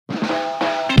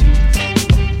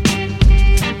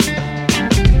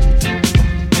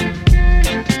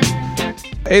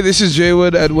Hey, this is Jay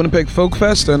Wood at Winnipeg Folk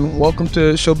Fest, and welcome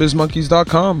to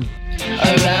ShowBizMonkeys.com.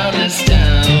 Around this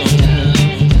town,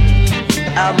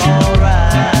 I'm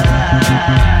alright.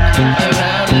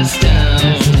 Around this town,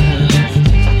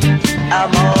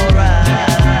 I'm alright.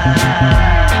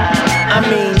 I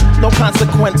mean, no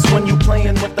consequence when you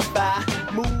playing with the fire.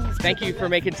 Thank you for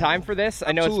making time for this.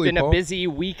 I know Absolutely, it's been Paul. a busy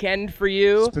weekend for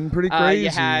you. It's been pretty crazy. You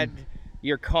had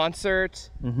your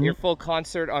concert, your full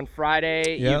concert on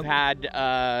Friday. Yep. You've had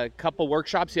a couple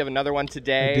workshops. You have another one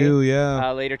today. I do,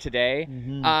 yeah. Later today.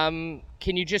 Can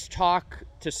you just talk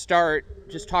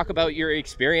about your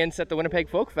experience at the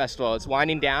Winnipeg Folk Festival? It's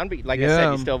winding down, but like I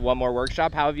said, you still have one more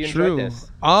workshop. How have you enjoyed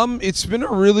this? It's been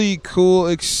a really cool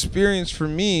experience for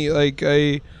me. Like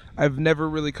I've never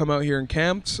really come out here and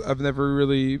camped. I've never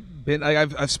really been.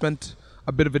 I've spent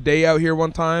a bit of a day out here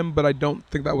one time, but I don't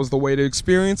think that was the way to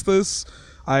experience this.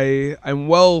 I'm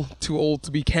well too old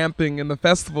to be camping in the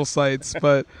festival sites,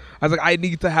 but I was like, I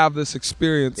need to have this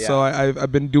experience. Yeah. So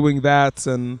I've been doing that,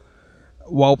 and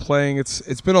while playing,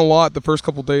 it's been a lot. The first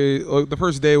couple days, the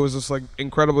first day was just like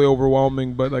incredibly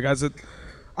overwhelming, but like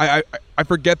I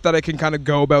forget that I can kind of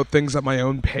go about things at my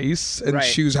own pace and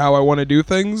choose how I want to do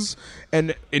things.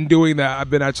 And in doing that, I've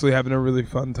been actually having a really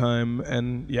fun time.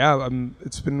 And yeah,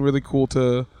 it's been really cool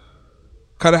to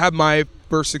kind of have my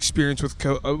first experience with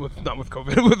Folk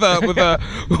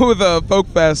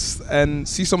Fest and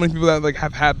see so many people that like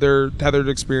have had their tethered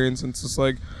experience. And it's just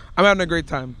like I'm having a great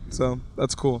time. So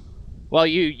that's cool. Well,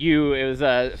 it was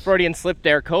a Freudian slip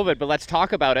there, COVID, but let's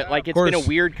talk about it. Like, it's been a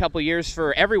weird couple years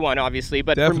for everyone, obviously,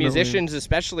 but for musicians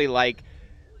especially, like,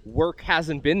 work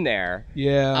hasn't been there.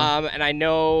 Yeah. And I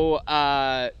know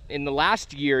in the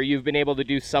last year you've been able to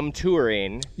do some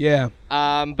touring. Yeah.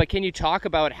 But can you talk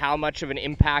about how much of an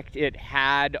impact it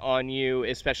had on you,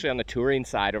 especially on the touring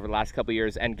side over the last couple of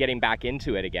years and getting back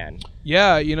into it again?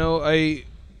 Yeah,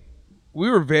 we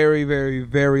were very, very,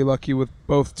 very lucky with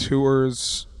both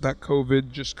tours that COVID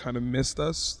just kind of missed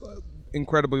us.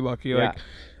 Incredibly lucky. Yeah.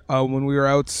 Like when we were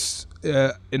out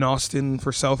in Austin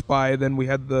for South by, then we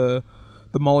had the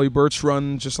Molly Birch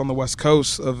run just on the west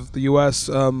coast of the U.S.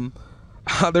 There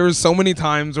was so many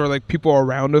times where like people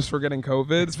around us were getting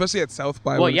COVID, especially at South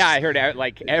by. Well, yeah, I heard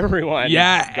like everyone.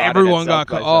 Yeah, everyone got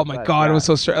COVID. Oh my God, it was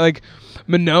so strange. Like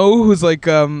Minot, who's like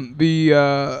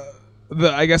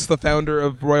I guess the founder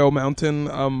of Royal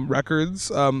Mountain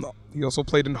Records. He also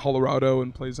played in Colorado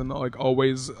and plays in like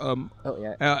Always.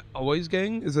 Always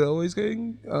Gang? Is it Always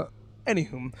Gang?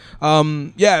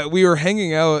 Anywho, yeah, we were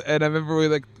hanging out, and I remember we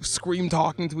like scream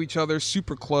talking to each other,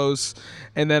 super close,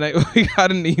 and then we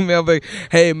got an email like,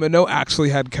 "Hey, Minot actually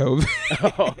had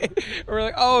COVID." We're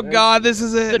like, "Oh God, this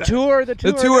is it." The tour.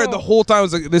 The whole time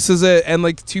was like, "This is it," and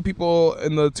like two people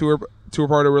in the tour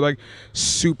party were like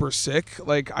super sick.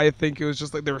 Like I think it was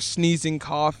just like they were sneezing,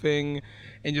 coughing,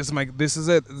 and just like, "This is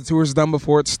it. The tour's done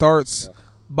before it starts." Yeah.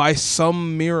 By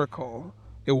some miracle.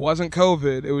 It wasn't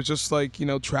COVID. It was just like,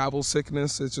 travel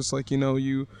sickness. It's just like,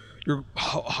 you're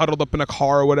huddled up in a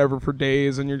car or whatever for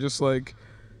days and you're just like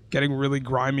getting really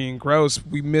grimy and gross.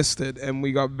 We missed it and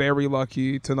we got very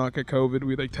lucky to not get COVID.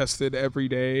 We like tested every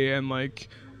day and like,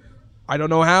 I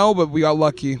don't know how, but we got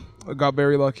lucky. I got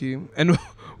very lucky. And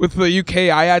with the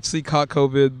UK, I actually caught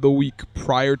COVID the week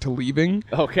prior to leaving.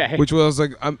 Okay. Which was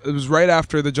like, it was right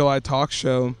after the July talk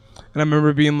show. And I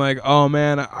remember being like, "Oh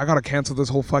man, I gotta cancel this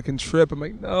whole fucking trip." I'm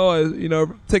like,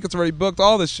 "No, tickets already booked,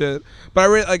 all this shit."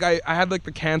 But I had like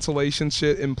the cancellation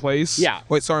shit in place. Yeah.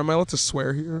 Wait, sorry, am I allowed to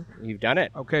swear here? You've done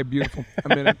it. Okay, beautiful.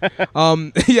 I'm in it.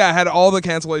 Yeah, I had all the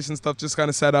cancellation stuff just kind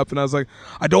of set up, and I was like,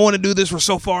 "I don't want to do this. We're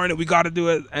so far in it. We got to do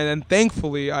it." And then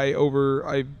thankfully, I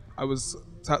was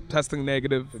testing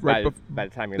negative by the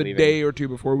time you're leaving, the day or two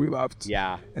before we left.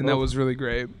 Yeah. And that was really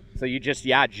great. So you just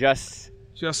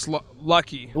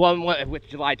lucky. Well, with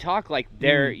July Talk, like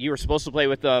you were supposed to play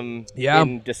with them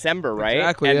in December, right?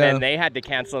 Exactly. And then they had to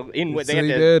cancel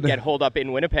get holed up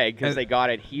in Winnipeg because they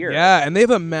got it here. Yeah, and they have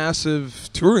a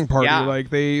massive touring party. Yeah. Like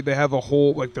they have a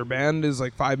whole their band is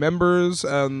like 5 members,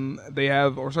 and they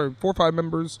have 4 or 5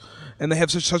 members, and they have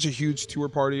such a huge tour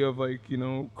party of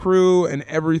crew and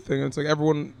everything. It's like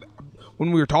everyone.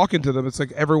 When we were talking to them, it's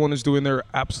like everyone is doing their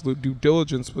absolute due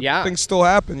diligence, but things still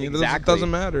happen. It doesn't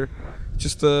matter.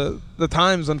 Just the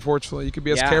times, unfortunately. You can be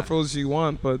as careful as you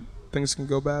want, but things can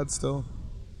go bad still.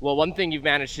 Well, one thing you've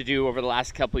managed to do over the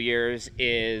last couple of years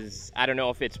is, I don't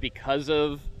know if it's because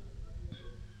of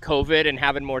COVID and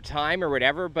having more time or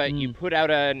whatever, but you put out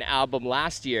an album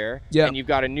last year, and you've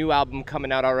got a new album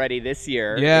coming out already this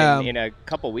year in a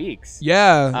couple weeks.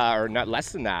 Yeah. Or not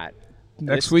less than that.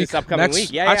 Next week. This upcoming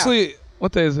week. Yeah, actually,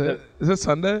 What day is it? Is it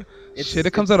Sunday? Shit,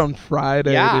 it comes out on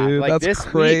Friday, dude. like That's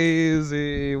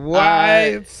crazy.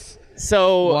 What?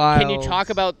 So Wild. Can you talk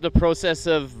about the process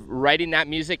of writing that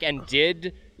music, and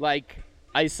did like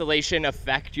isolation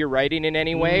affect your writing in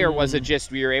any way, or was it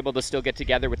just you were able to still get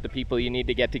together with the people you need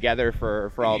to get together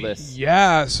for all this?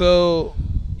 Yeah, so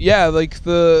like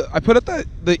I put out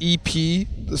the EP,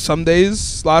 the Some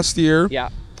Days, last year. Yeah.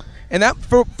 And that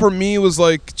for me was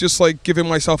like just like giving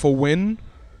myself a win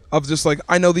of just like,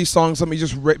 I know these songs, let me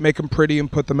just make them pretty and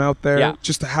put them out there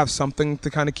just to have something to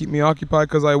kind of keep me occupied,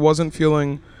 because I wasn't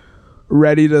feeling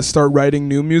ready to start writing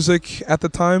new music at the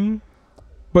time.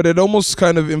 But it almost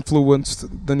kind of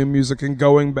influenced the new music, and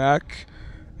going back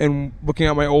and looking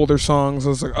at my older songs, I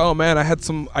was like, oh man, I had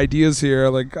some ideas here.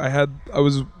 Like I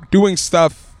was doing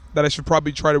stuff that I should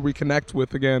probably try to reconnect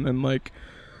with again. And like,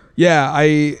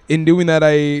 in doing that,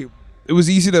 it was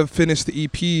easy to finish the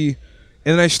EP,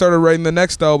 and then I started writing the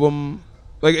next album.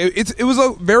 Like it was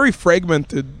a very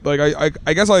fragmented. Like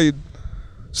I guess I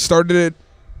started it.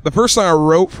 The first song I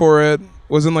wrote for it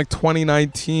was in like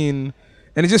 2019.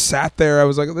 And it just sat there. I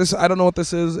was like, I don't know what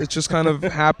this is. It's just kind of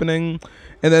happening.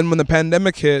 And then when the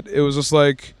pandemic hit, it was just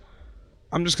like,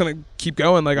 I'm just going to keep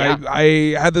going. Like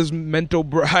I had this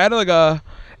I had like a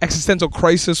existential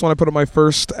crisis when I put up my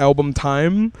first album,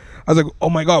 Time. I was like, oh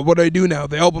my God, what do I do now?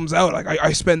 The album's out. Like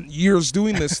I spent years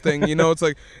doing this thing, you know? It's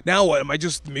like, now what? Am I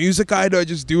just the music guy? Do I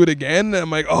just do it again? And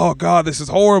I'm like, oh God, this is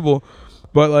horrible.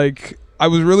 But like, I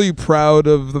was really proud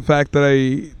of the fact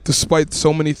that despite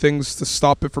so many things to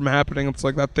stop it from happening, it's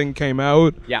like that thing came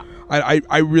out. Yeah.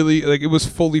 I really, like, it was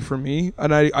fully for me,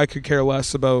 and I could care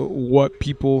less about what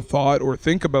people thought or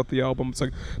think about the album. It's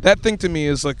like, that thing to me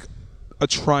is like a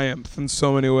triumph in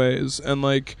so many ways. And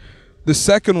like, the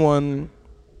second one,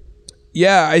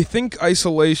 I think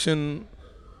isolation,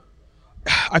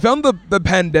 I found the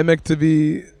pandemic to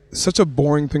be such a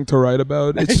boring thing to write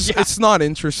about. It's just, it's not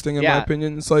interesting in my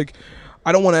opinion. It's like,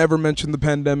 I don't want to ever mention the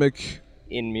pandemic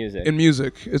in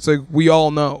music. It's like, we all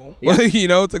know. Like, you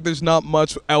know, it's like there's not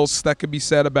much else that could be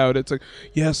said about it. It's like,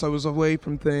 yes, I was away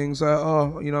from things.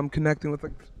 I'm connecting with,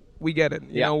 like, we get it.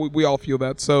 You know, we all feel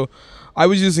that. So I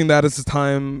was using that as a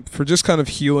time for just kind of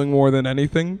healing more than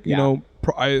anything. You know,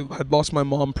 I had lost my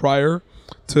mom prior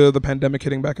to the pandemic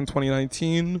hitting back in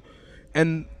 2019.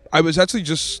 And I was actually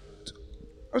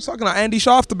I was talking to Andy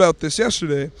Schaft about this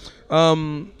yesterday.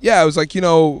 I was like, you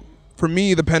know, for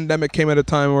me, the pandemic came at a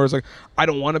time where it's like, I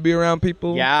don't want to be around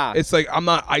people. Yeah. It's like, I'm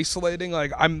not isolating.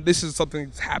 Like, this is something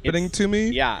that's happening to me.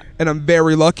 Yeah. And I'm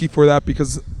very lucky for that,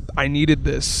 because I needed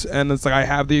this. And it's like, I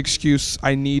have the excuse.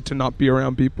 I need to not be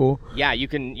around people. Yeah, you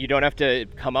don't have to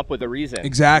come up with a reason.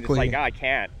 Exactly. It's like, I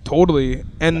can't. Totally.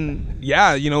 And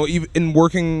you know, even in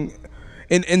working,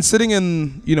 in sitting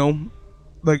in, you know,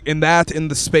 like in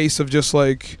the space of just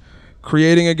like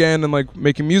creating again and like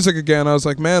making music again, I was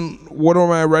like, man, what am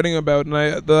I writing about? And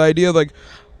the idea, like,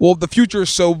 well, the future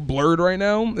is so blurred right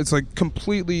now. It's like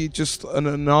completely just an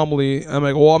anomaly. I'm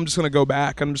like, well, I'm just gonna go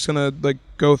back. I'm just gonna like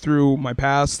go through my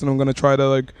past, and I'm gonna try to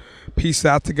like piece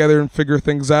that together and figure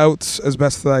things out as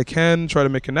best that I can. Try to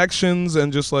make connections,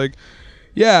 and just like,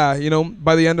 you know,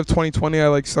 by the end of 2020, I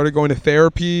like started going to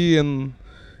therapy, and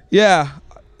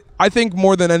I think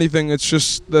more than anything, it's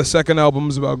just the second album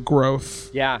is about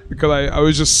growth. Yeah. Because I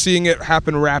was just seeing it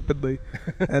happen rapidly,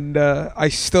 and I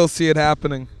still see it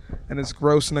happening. And it's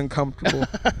gross and uncomfortable,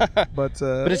 but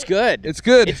it's good. It's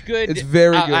good. It's good. It's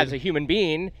very good as a human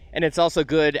being, and it's also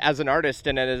good as an artist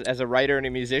and as a writer and a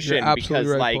musician, because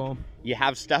right, like Paul. You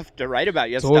have stuff to write about.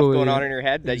 You have stuff going on in your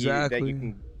head that you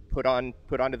can put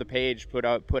onto the page, put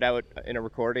out in a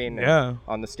recording, and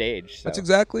on the stage. So. That's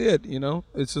exactly it. You know,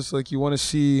 it's just like you want to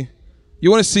see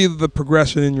the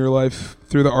progression in your life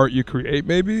through the art you create.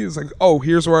 Maybe it's like, oh,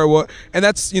 here's where I was, and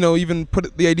that's, you know, even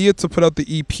the idea to put out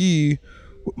the EP.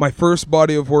 My first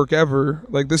body of work ever,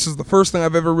 like this is the first thing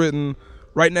I've ever written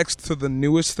right next to the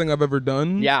newest thing I've ever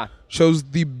done. Yeah. Shows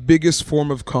the biggest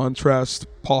form of contrast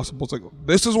possible. It's like,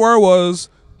 this is where I was,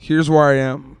 here's where I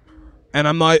am. And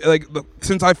I'm not like,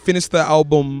 since I finished the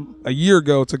album a year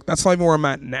ago, it's like, that's not even where I'm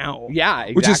at now. Yeah,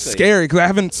 exactly. Which is scary, because I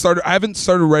haven't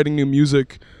started writing new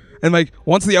music. And like,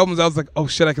 once the album's out, I was like, oh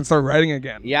shit, I can start writing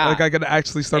again. Yeah. Like I could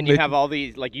actually start making. And you have all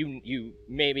these, like you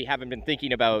maybe haven't been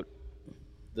thinking about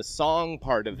the song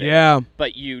part of it,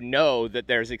 but you know that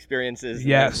there's experiences and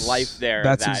there's life there.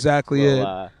 That's exactly it.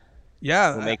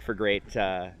 Will make for great.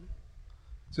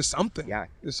 Just something. Yeah,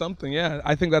 just something. Yeah,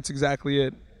 I think that's exactly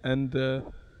it. And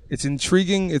it's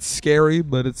intriguing. It's scary,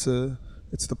 but it's the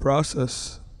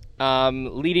process.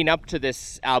 Leading up to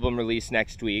this album release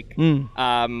next week,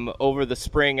 over the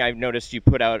spring, I've noticed you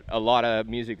put out a lot of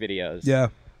music videos. Yeah.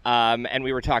 And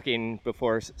we were talking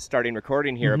before starting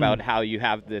recording here about how you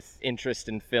have this interest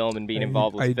in film and being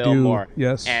involved with film more.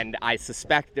 Yes. And I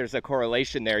suspect there's a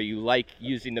correlation there. You like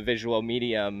using the visual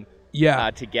medium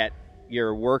to get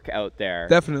your work out there.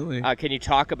 Definitely. Can you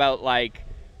talk about like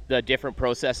the different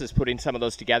processes, putting some of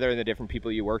those together, and the different people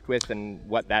you worked with, and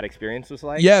what that experience was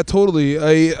like? Yeah, totally.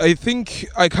 I think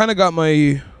I kind of got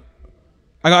I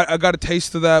got a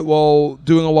taste of that while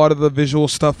doing a lot of the visual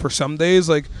stuff for Some Days.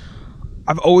 Like,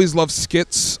 I've always loved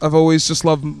skits. I've always just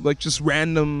loved like just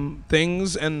random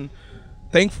things, and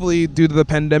thankfully due to the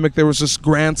pandemic there was just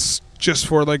grants just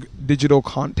for like digital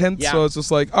content. So it's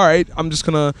just like, all right, I'm just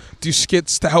gonna do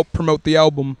skits to help promote the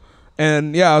album.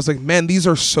 And I was like, man, these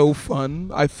are so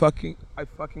fun. I fucking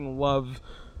love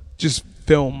just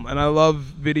film, and I love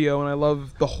video, and I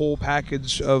love the whole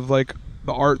package of like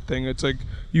the art thing. It's like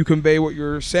you convey what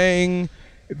you're saying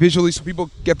visually so people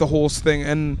get the whole thing.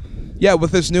 And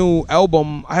with this new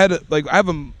album I have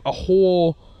a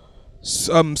whole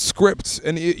script,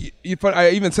 and I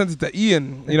even sent it to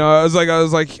Ian. I was like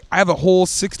I have a whole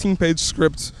 16-page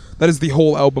script that is the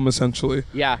whole album essentially.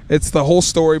 It's the whole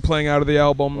story playing out of the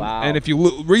album. Wow. And if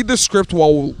you read the script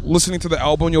while listening to the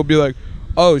album, you'll be like,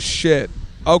 oh shit,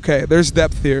 okay, there's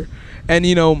depth here. And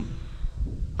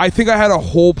I think I had a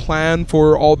whole plan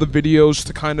for all the videos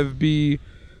to kind of be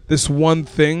this one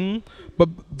thing, but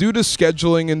due to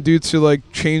scheduling and due to like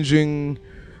changing,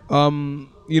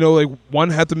 like one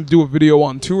had to do a video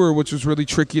on tour, which was really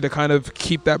tricky to kind of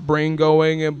keep that brain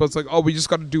going. But it's like, we just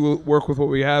got to work with what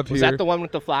we have here. Was that the one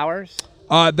with the flowers?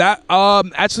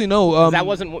 Actually no. That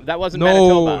wasn't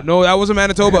Manitoba. No, that wasn't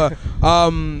Manitoba.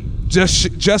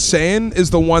 Just Saying is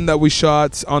the one that we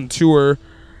shot on tour,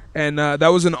 and that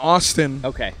was in Austin.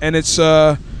 Okay. And it's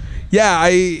I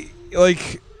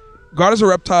like God is a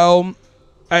Reptile.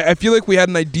 I feel like we had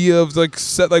an idea of like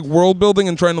set like world building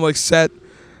and trying to like set.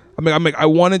 I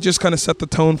want to just kind of set the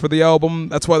tone for the album.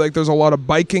 That's why like there's a lot of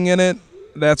biking in it.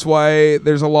 That's why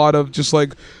there's a lot of just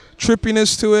like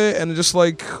trippiness to it, and just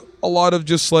like a lot of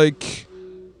just like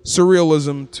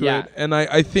surrealism to it. And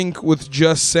I think with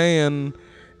Just Saying,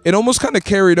 it almost kind of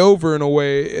carried over in a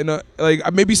way.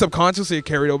 Like maybe subconsciously it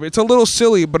carried over. It's a little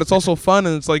silly, but it's also fun,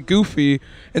 and it's like goofy.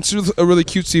 And it's a really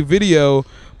cutesy video,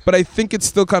 but I think it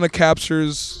still kind of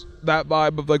captures that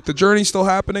vibe of like the journey still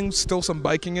happening, still some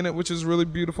biking in it, which is really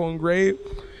beautiful and great.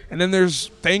 And then there's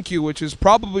Thank You, which is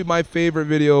probably my favorite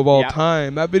video of all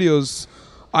time. That video's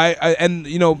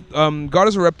God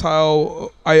is a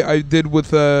Reptile I did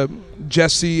with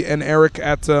Jesse and Eric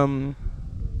at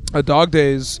Dog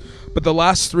Days, but the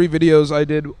last 3 videos I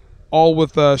did all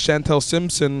with Chantel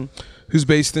Simpson, who's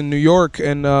based in New York,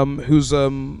 and who's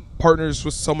partners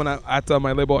with someone at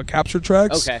my label at Capture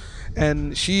Tracks. Okay.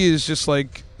 And she is just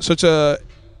like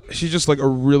she's just like a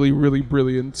really, really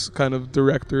brilliant kind of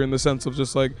director, in the sense of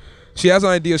just like she has an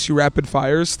idea, she rapid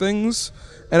fires things.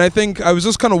 And I think I was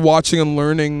just kind of watching and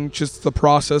learning just the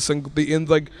process and the end.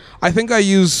 Like, I think I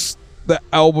use the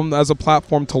album as a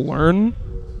platform to learn.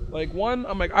 Like, one,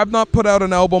 I'm like, I've not put out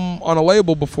an album on a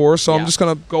label before, so I'm just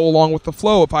going to go along with the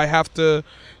flow. If I have to,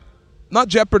 not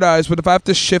jeopardize, but if I have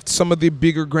to shift some of the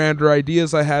bigger, grander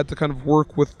ideas I had to kind of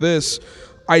work with this,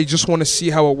 I just want to see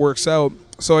how it works out.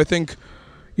 So I think,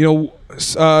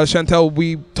 Chantel,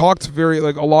 we talked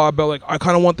a lot about like, I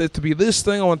kind of want it to be this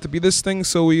thing, I want it to be this thing.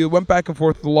 So we went back and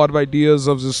forth with a lot of ideas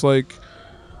of just like,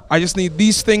 I just need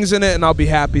these things in it and I'll be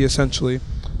happy, essentially.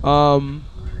 And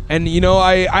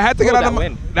I had to get out of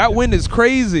my... That wind is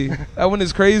crazy. That wind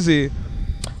is crazy.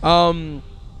 I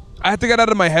had to get out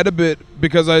of my head a bit,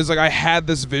 because I was like, I had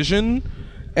this vision,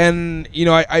 and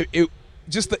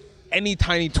any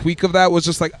tiny tweak of that was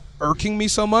just like irking me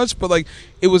so much, but like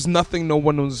it was nothing no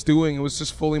one was doing. It was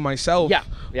just fully myself.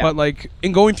 But like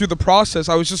in going through the process,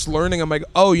 I was just learning. I'm like,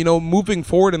 moving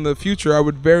forward in the future, I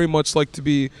would very much like to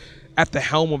be at the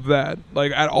helm of that,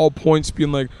 like at all points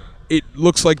being like, it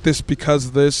looks like this because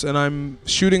of this, and I'm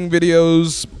shooting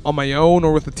videos on my own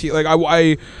or with a team. Like I've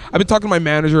been talking to my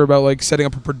manager about like setting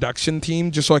up a production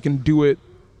team just so I can do it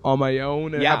on my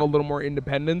own and have a little more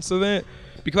independence of it,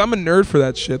 because I'm a nerd for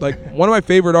that shit. Like, one of my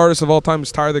favorite artists of all time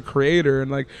is Tyler, the Creator,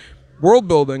 and like world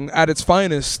building at its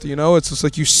finest. It's just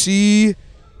like you see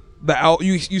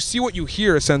you see what you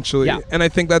hear, essentially. And I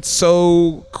think that's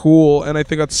so cool, and I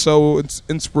think that's so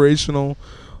inspirational.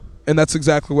 And that's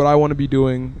exactly what I want to be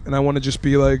doing. And I want to just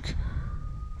be like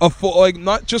a full, like,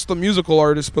 not just a musical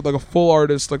artist, but like a full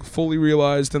artist, like fully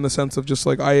realized, in the sense of just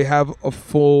like I have a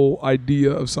full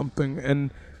idea of something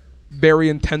and very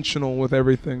intentional with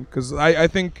everything. Because I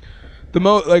think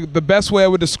the best way I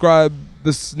would describe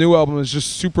this new album is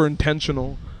just super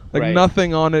intentional. Like Right.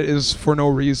 nothing on it is for no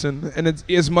reason, and it's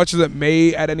as much as it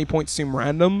may at any point seem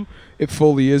random, it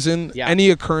fully isn't. Yeah. Any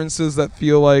occurrences that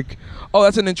feel like, oh,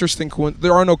 that's an interesting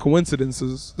there are no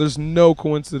coincidences. There's no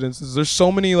coincidences. There's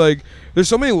so many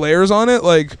layers on it,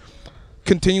 like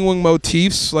continuing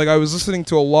motifs. Like I was listening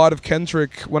to a lot of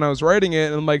Kendrick when I was writing it,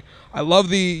 and I'm like, I love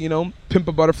the Pimp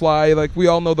a Butterfly. Like we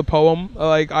all know the poem.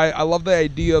 Like I love the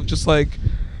idea of just like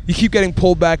you keep getting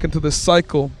pulled back into this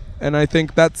cycle. And I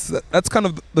think that's kind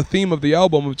of the theme of the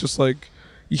album, of just like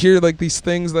you hear like these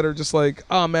things that are just like,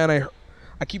 oh man,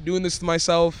 I keep doing this to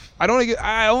myself. I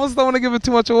almost don't want to give it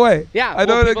too much away. Yeah,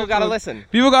 people gotta listen.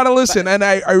 People gotta listen, and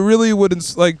I really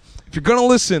wouldn't like if you're gonna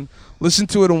listen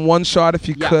to it in one shot if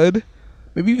you could.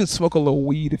 Maybe even smoke a little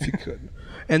weed if you could,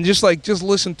 and just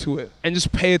listen to it and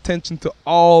just pay attention to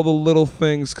all the little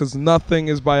things, because nothing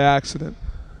is by accident.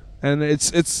 And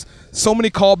it's so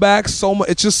many callbacks, so much.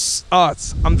 It's just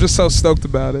I'm just so stoked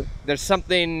about it. There's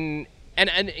something,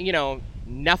 and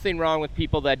nothing wrong with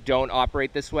people that don't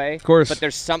operate this way. Of course. But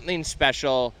there's something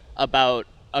special about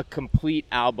a complete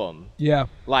album. Yeah.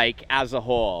 Like as a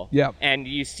whole. Yeah. And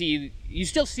you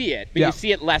still see it, but Yeah. you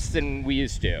see it less than we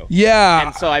used to. Yeah.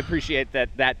 And so I appreciate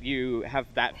that you have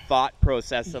that thought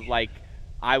process of like,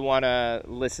 I want to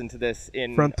listen to this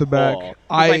in Front to back. whole.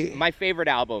 'Cause my favorite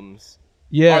albums.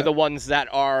 Yeah. Are the ones that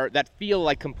feel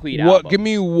like complete albums. Give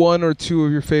me one or two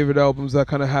of your favorite albums that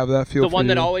kind of have that feel. The one you.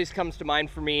 that always comes to mind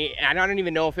for me, and I don't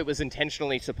even know if it was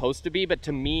intentionally supposed to be, but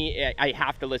to me, I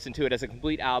have to listen to it as a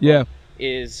complete album. Yeah.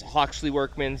 Is Hawksley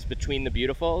Workman's Between the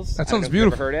Beautifuls. That I don't sounds know if you've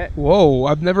beautiful. ever heard it? Whoa,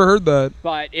 I've never heard that.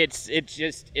 But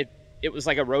it was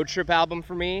like a road trip album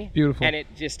for me. Beautiful. And it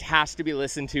just has to be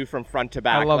listened to from front to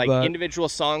back. I love like that. individual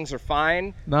songs are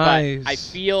fine. Nice. But I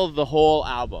feel the whole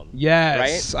album.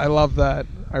 Yes, Right? I love that.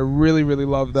 I really, really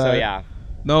love that. So yeah.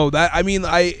 No,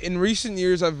 in recent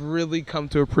years I've really come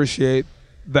to appreciate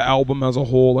the album as a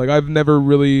whole. Like I've never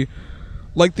really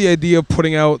liked the idea of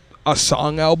putting out a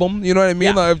song album. You know what I mean?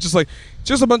 Yeah. Like, I've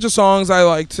just a bunch of songs I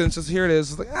liked, since just here it is.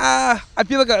 It's like I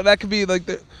feel like that could be like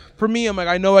for me. I'm like,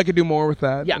 I know I could do more with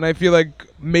that. Yeah. And I feel like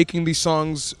making these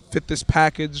songs fit this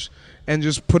package and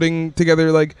just putting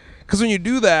together because when you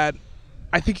do that,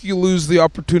 I think you lose the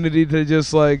opportunity to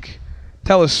just like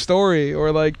tell a story,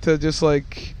 or like to just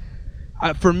like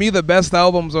for me the best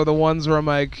albums are the ones where I'm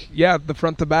like, yeah, the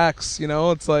front to backs,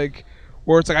 it's like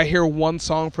where it's like I hear one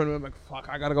song from it, I'm like, fuck,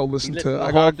 I gotta go listen to it.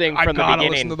 The whole thing from the gotta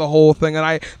beginning. listen to the whole thing.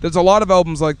 And there's a lot of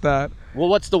albums like that. Well,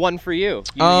 what's the one for you?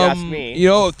 You asked me.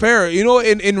 Fair.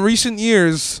 In recent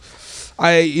years,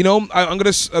 I'm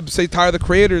gonna say Tyler the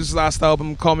Creator's last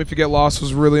album, Call Me If You Get Lost,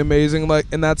 was really amazing, like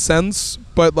in that sense.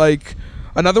 But like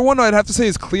another one I'd have to say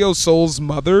is Cleo Soul's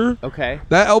Mother. Okay.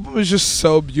 That album is just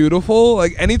so beautiful.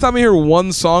 Like anytime I hear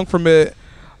one song from it,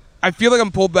 I feel like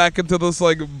I'm pulled back into this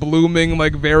like blooming,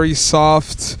 like very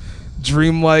soft,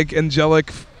 dreamlike,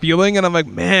 angelic feeling, and I'm like,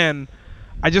 man,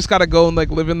 I just gotta go and like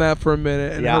live in that for a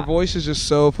minute. And her voice is just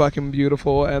so fucking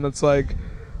beautiful, and it's like,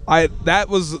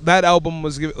 that album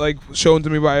was like shown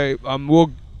to me by Will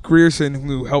Grierson,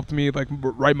 who helped me like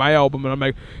write my album, and I'm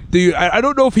like, dude, I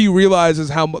don't know if he realizes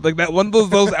how much like that one of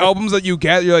those albums that you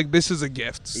get, you're like, this is a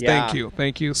gift. Yeah.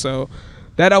 Thank you. So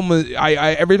that album, I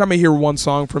every time I hear one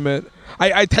song from it,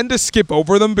 I tend to skip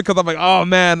over them because I'm like, oh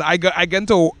man, I get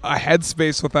into a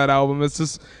headspace with that album. It's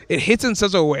just, it hits in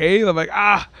such a way. I'm like,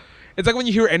 it's like when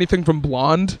you hear anything from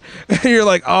Blonde, and you're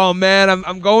like, oh man,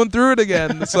 I'm going through it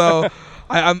again. So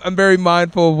I'm very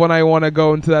mindful of when I want to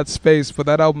go into that space. But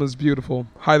that album is beautiful.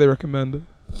 Highly recommend it.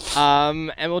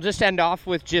 And we'll just end off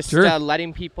with just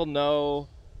letting people know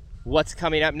what's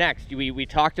coming up next. We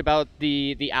talked about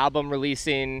the album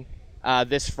releasing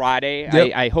this Friday.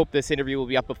 Yep. I hope this interview will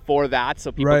be up before that,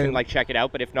 so people can like check it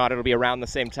out. But if not, it'll be around the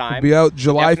same time. It'll be out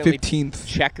July Definitely 15th.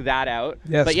 Check that out.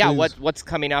 Yes, but yeah, please. what's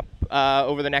coming up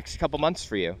over the next couple months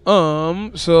for you?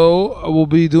 So we'll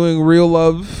be doing Real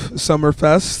Love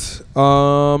Summerfest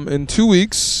in 2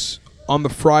 weeks on the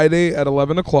Friday at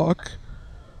 11 o'clock,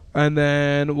 and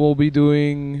then we'll be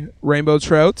doing Rainbow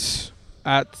Trout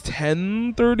at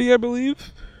 10:30, I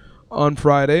believe, on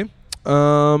Friday.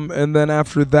 And then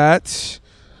after that,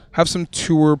 have some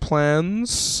tour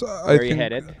plans. Where are you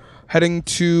headed? Heading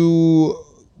to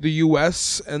the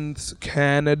U.S. and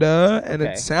Canada, and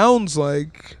Okay. it sounds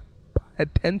like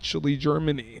potentially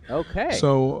Germany. Okay.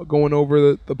 So going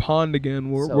over the pond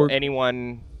again. So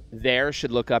anyone there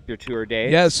should look up your tour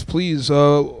dates. Yes, please.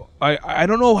 I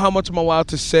don't know how much I'm allowed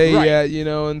to say yet,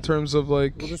 in terms of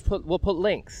like. We'll put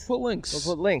links. Put links.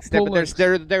 We'll put links. Put But links.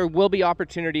 there will be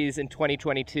opportunities in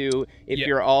 2022 if Yeah.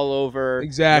 you're all over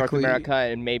Exactly. North America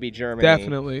and maybe Germany.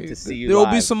 Definitely. To see you There will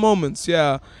live. be some moments,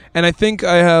 yeah. And I think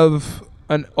I have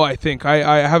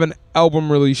I have an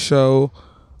album release show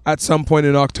at some point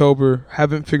in October.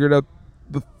 Haven't figured out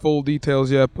the full details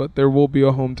yet, but there will be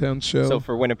a hometown show. So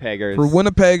for Winnipeggers,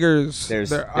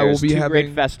 I will be two having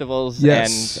great festivals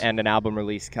and an album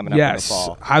release coming up in the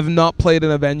fall. I've not played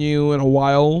in a venue in a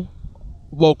while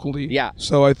locally. Yeah.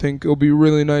 So I think it'll be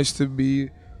really nice to be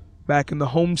back in the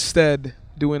homestead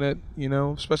doing it,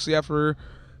 especially after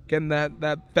getting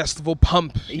that festival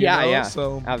pump. Yeah.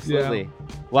 So absolutely.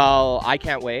 Yeah. Well, I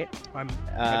can't wait.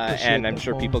 And I'm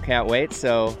sure people can't wait.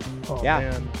 So,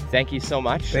 man. Thank you so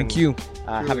much. Thank you.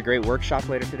 Have a great workshop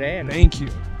later today. And thank you.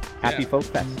 Happy Folk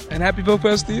Fest. And happy Folk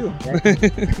Fest to you. Yeah.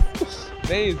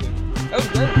 Amazing. That was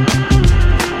great.